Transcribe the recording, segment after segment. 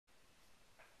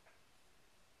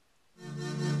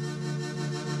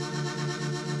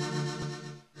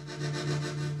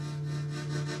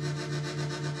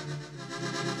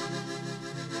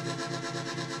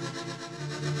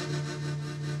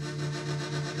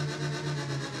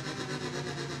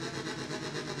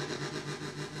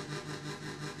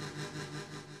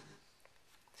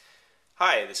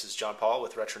Hi, this is John Paul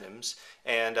with Retronyms,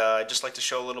 and I'd just like to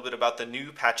show a little bit about the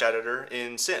new patch editor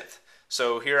in Synth.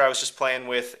 So here I was just playing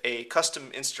with a custom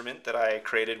instrument that I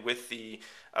created with the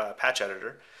patch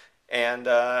editor, and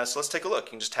so let's take a look. You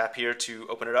can just tap here to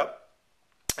open it up,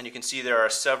 and you can see there are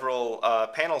several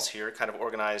panels here kind of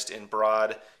organized in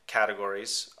broad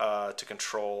categories to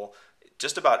control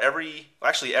just about every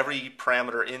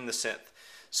parameter in the synth.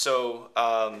 So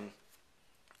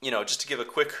just to give a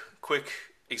quick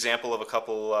example of a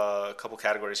couple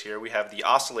categories here, we have the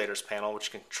Oscillators panel,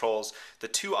 which controls the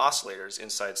two oscillators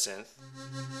inside Synth,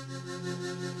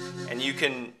 and you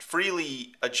can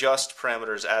freely adjust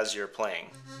parameters as you're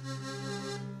playing.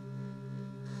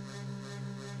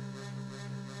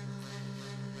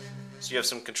 So you have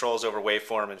some controls over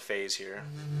waveform and phase here,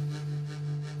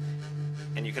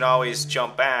 and you can always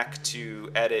jump back to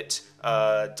edit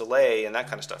delay and that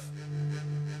kind of stuff.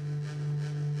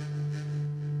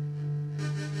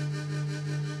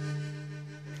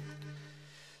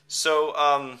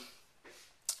 So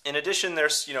in addition,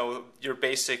 there's your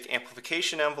basic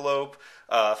amplification envelope,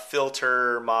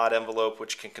 filter mod envelope,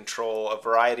 which can control a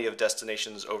variety of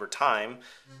destinations over time.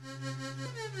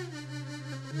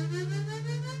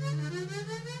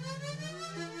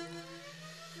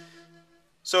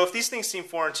 So if these things seem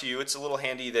foreign to you, it's a little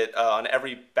handy that on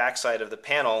every backside of the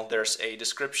panel there's a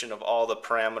description of all the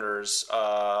parameters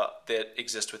that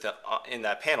exist in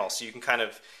that panel, so you can kind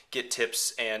of get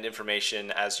tips and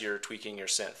information as you're tweaking your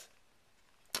synth.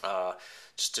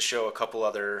 Just to show a couple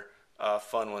other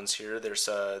fun ones here, there's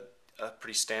a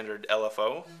pretty standard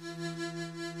LFO.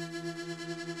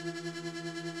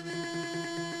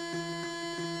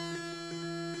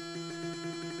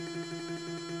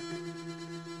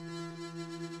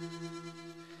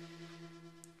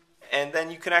 And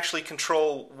then you can actually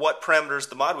control what parameters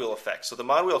the mod wheel affects. So the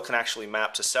mod wheel can actually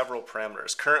map to several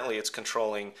parameters. Currently it's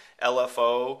controlling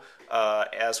LFO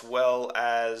as well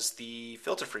as the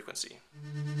filter frequency.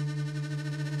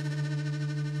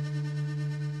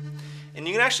 And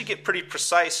you can actually get pretty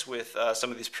precise with some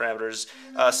of these parameters,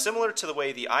 similar to the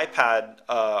way the iPod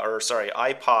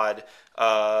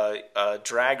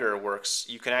dragger works.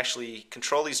 You can actually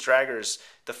control these draggers.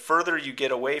 The further you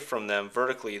get away from them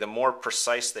vertically, the more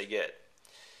precise they get.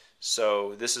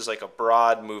 So this is like a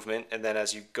broad movement, and then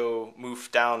as you move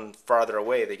down farther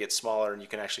away, they get smaller, and you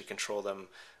can actually control them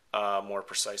more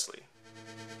precisely.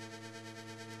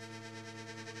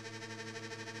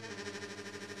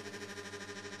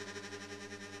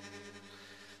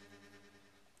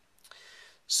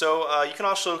 So you can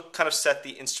also kind of set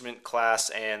the instrument class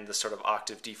and the sort of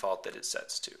octave default that it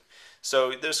sets to.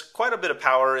 So there's quite a bit of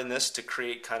power in this to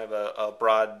create kind of a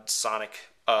broad sonic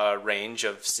range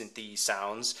of synthy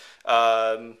sounds.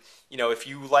 If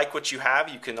you like what you have,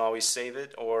 you can always save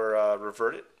it or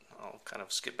revert it. I'll kind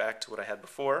of skip back to what I had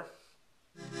before.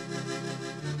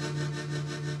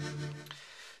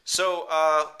 So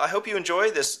I hope you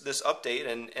enjoy this update,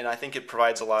 and I think it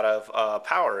provides a lot of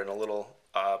power in a little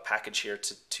package here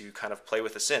to kind of play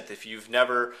with a synth. If you've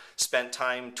never spent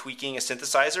time tweaking a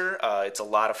synthesizer, it's a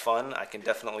lot of fun. I can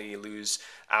definitely lose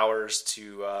hours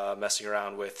to messing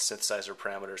around with synthesizer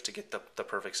parameters to get the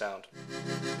perfect sound.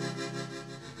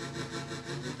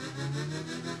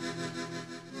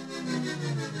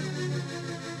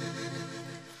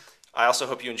 I also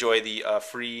hope you enjoy the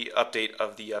free update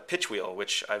of the pitch wheel,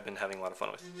 which I've been having a lot of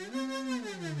fun with.